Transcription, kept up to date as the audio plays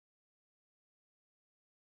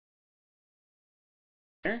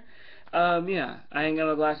Yeah, I ain't got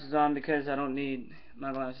my glasses on because I don't need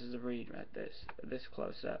my glasses to read right this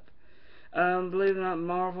close up. Believe it or not,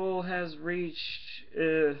 Marvel has reached,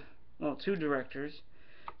 well, two directors.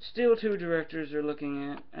 Still two directors are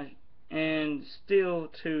looking at, and still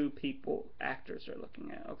two actors are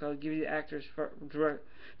looking at. Okay, I'll give you the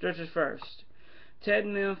directors first. Ted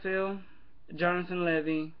Melfi, Jonathan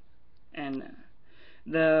Levy, and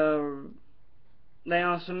the they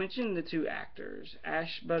also mentioned the two actors,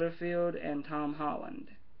 Ash Butterfield and Tom Holland.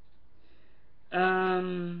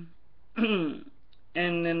 Um, and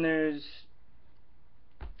then there's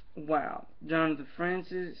Jonathan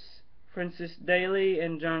Francis Daly,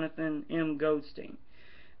 and Jonathan M. Goldstein.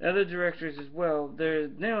 The other directors as well, they're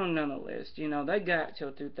on the list. You know, they got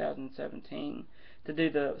till 2017 to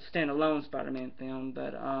do the standalone Spider-Man film,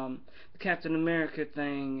 but the Captain America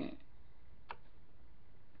thing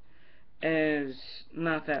is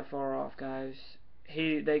not that far off, guys.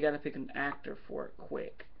 They got to pick an actor for it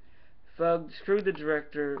quick. Screw the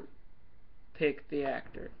director, pick the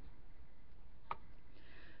actor.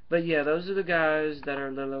 But yeah, those are the guys that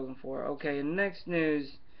they're looking for. Okay, next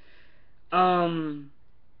news. Um,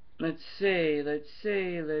 let's see. There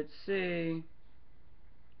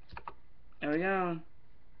we go.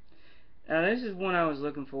 Now this is one I was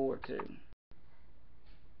looking forward to.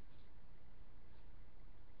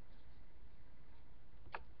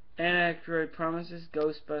 And Aykroyd promises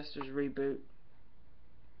Ghostbusters reboot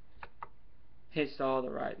hits all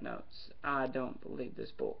the right notes. I don't believe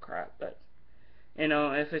this bullcrap, but you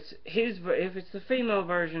know, if it's the female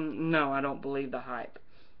version, no, I don't believe the hype.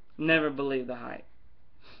 Never believe the hype.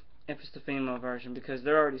 If it's the female version, because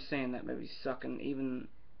they're already saying that movie's sucking. Even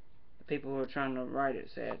the people who are trying to write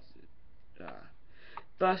it say it's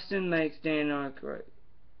busting makes Dan Aykroyd.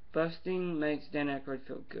 Busting makes Dan Aykroyd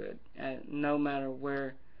feel good, no matter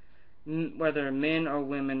whether men or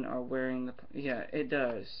women are wearing the. Yeah, it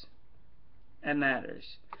does. It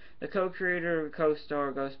matters. The co-creator of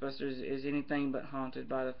co-star Ghostbusters is anything but haunted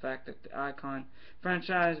by the fact that the Icon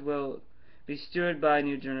franchise will be stewarded by a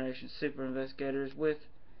new generation of super investigators with.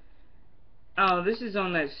 Oh, this is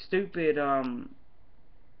on that stupid,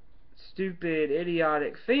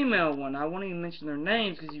 idiotic female one. I won't even mention their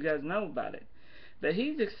names because you guys know about it. But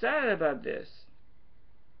he's excited about this.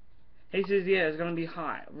 He says, yeah, it's going to be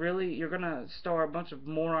hot. Really? You're going to star a bunch of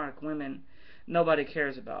moronic women nobody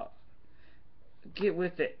cares about. Get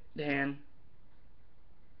with it, Dan.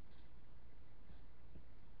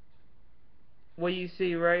 What do you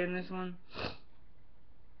see Ray in this one?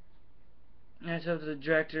 It's up to the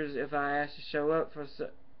directors if I ask to show up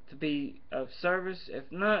to be of service.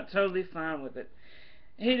 If not, totally fine with it.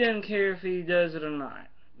 He doesn't care if he does it or not,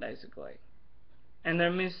 basically. And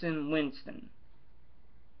they're missing Winston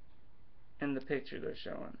in the picture they're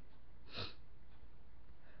showing.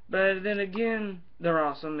 But then again, they're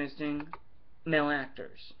also missing male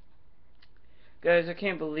actors. Guys, I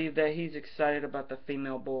can't believe that he's excited about the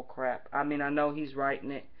female bull crap. I mean, I know he's writing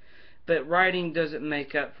it, but writing doesn't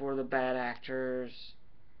make up for the bad actors.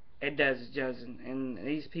 It doesn't. And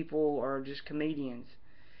these people are just comedians.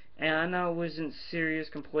 And I know it wasn't serious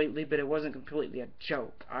completely, but it wasn't completely a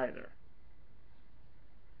joke either.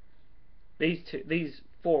 These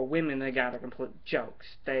four women, they got a complete jokes.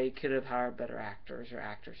 They could have hired better actors or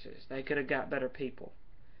actresses. They could have got better people.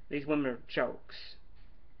 These women are jokes.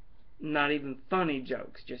 Not even funny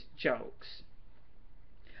jokes, just jokes.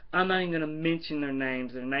 I'm not even going to mention their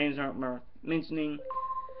names. Their names aren't worth mentioning.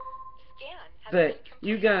 But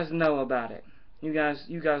you guys know about it. You guys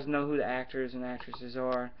know who the actors and actresses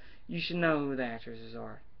are. You should know who the actresses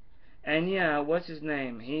are. And yeah, what's his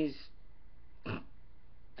name? He's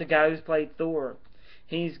the guy who's played Thor.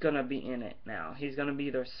 He's gonna be in it now. He's gonna be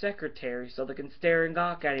their secretary, so they can stare and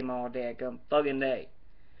gawk at him all day, fucking day.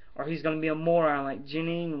 Or he's gonna be a moron like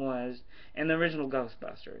Janine was in the original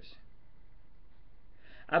Ghostbusters.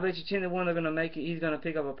 I bet you 10 to 1 they're gonna make it. He's gonna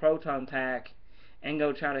pick up a proton pack and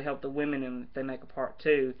go try to help the women if they make a part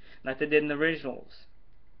 2, like they did in the originals.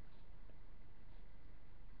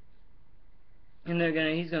 And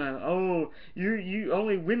he's gonna, oh, you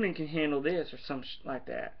only women can handle this, or some like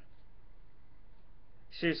that.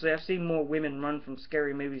 Seriously, I've seen more women run from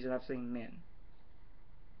scary movies than I've seen men.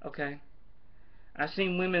 Okay? I've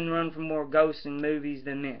seen women run from more ghosts in movies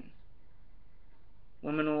than men.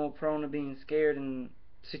 Women are more prone to being scared in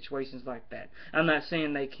situations like that. I'm not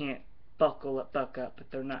saying they can't buck up,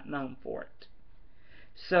 but they're not known for it.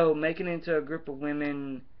 So, making it into a group of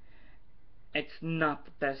women, it's not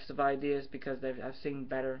the best of ideas because I've seen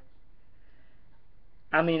better.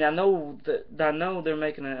 I mean, I know they're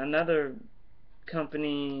making another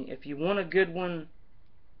company. If you want a good one,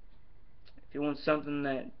 If you want something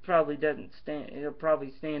that probably doesn't stand, it'll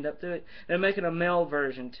probably stand up to it. They're making a male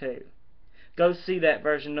version too. Go see that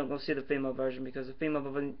version. Don't go see the female version, because the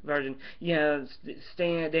female version, yeah,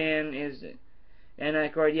 Dan is, and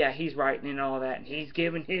Aykroyd, yeah, he's writing and all that, and he's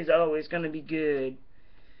giving his, oh, it's gonna be good.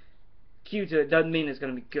 Cue to it doesn't mean it's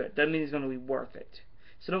gonna be good. Doesn't mean it's gonna be worth it.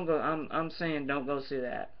 So don't go. I'm saying don't go see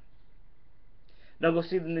that. Don't go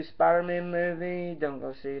see the new Spider-Man movie. Don't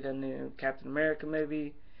go see the new Captain America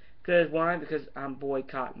movie. Because why? Because I'm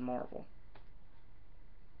boycotting Marvel.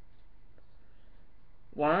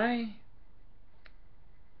 Why?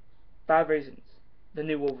 5 reasons. The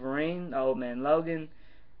new Wolverine, the Old Man Logan,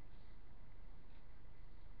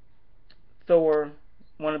 Thor,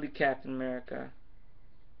 wannabe Captain America,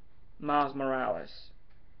 Miles Morales.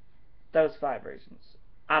 Those 5 reasons.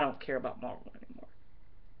 I don't care about Marvel anymore.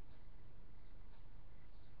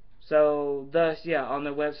 So, thus, yeah, on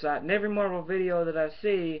their website, and every Marvel video that I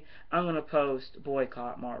see, I'm going to post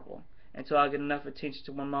boycott Marvel. Until I get enough attention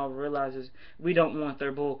to when Marvel realizes we don't want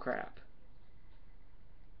their bullcrap.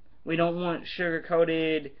 We don't want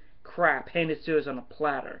sugar-coated crap handed to us on a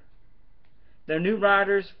platter. Their new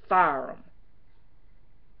writers, fire them.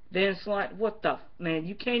 Then it's like, what the, man,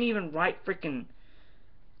 you can't even write freaking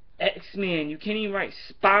X-Men. You can't even write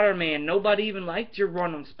Spider-Man. Nobody even liked your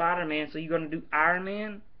run on Spider-Man, so you're going to do Iron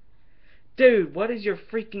Man? Dude, what is your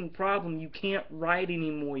freaking problem? You can't write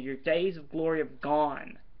anymore. Your days of glory have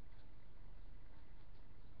gone.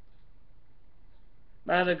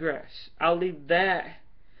 But I digress. I'll leave that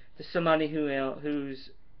to somebody who's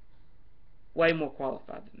way more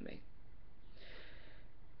qualified than me.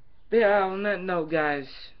 But yeah, on that note, guys,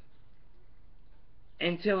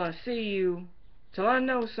 until I see you, till I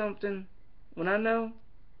know something, when I know,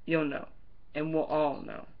 you'll know. And we'll all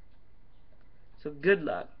know. So good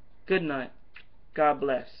luck. Good night. God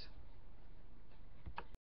bless.